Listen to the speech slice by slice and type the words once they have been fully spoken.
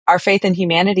Our Faith in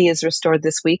Humanity is restored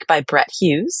this week by Brent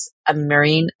Hughes, a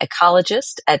marine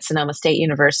ecologist at Sonoma State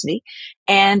University,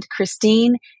 and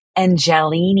Christine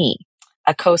Angelini,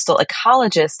 a coastal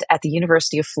ecologist at the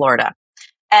University of Florida.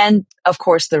 And of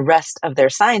course, the rest of their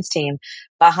science team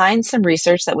behind some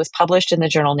research that was published in the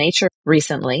journal Nature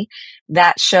recently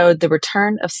that showed the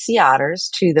return of sea otters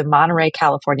to the Monterey,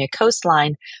 California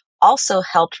coastline also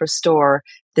helped restore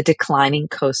the declining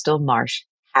coastal marsh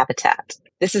habitat.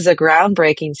 This is a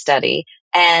groundbreaking study,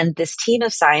 and this team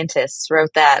of scientists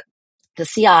wrote that the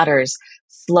sea otters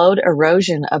slowed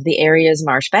erosion of the area's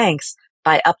marsh banks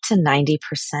by up to 90%.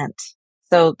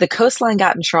 So the coastline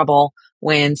got in trouble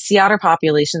when sea otter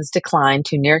populations declined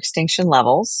to near extinction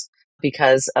levels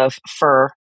because of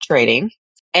fur trading,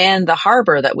 and the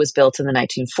harbor that was built in the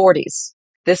 1940s.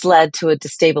 This led to a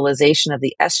destabilization of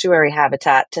the estuary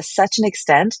habitat to such an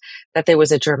extent that there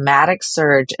was a dramatic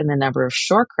surge in the number of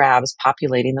shore crabs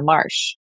populating the marsh.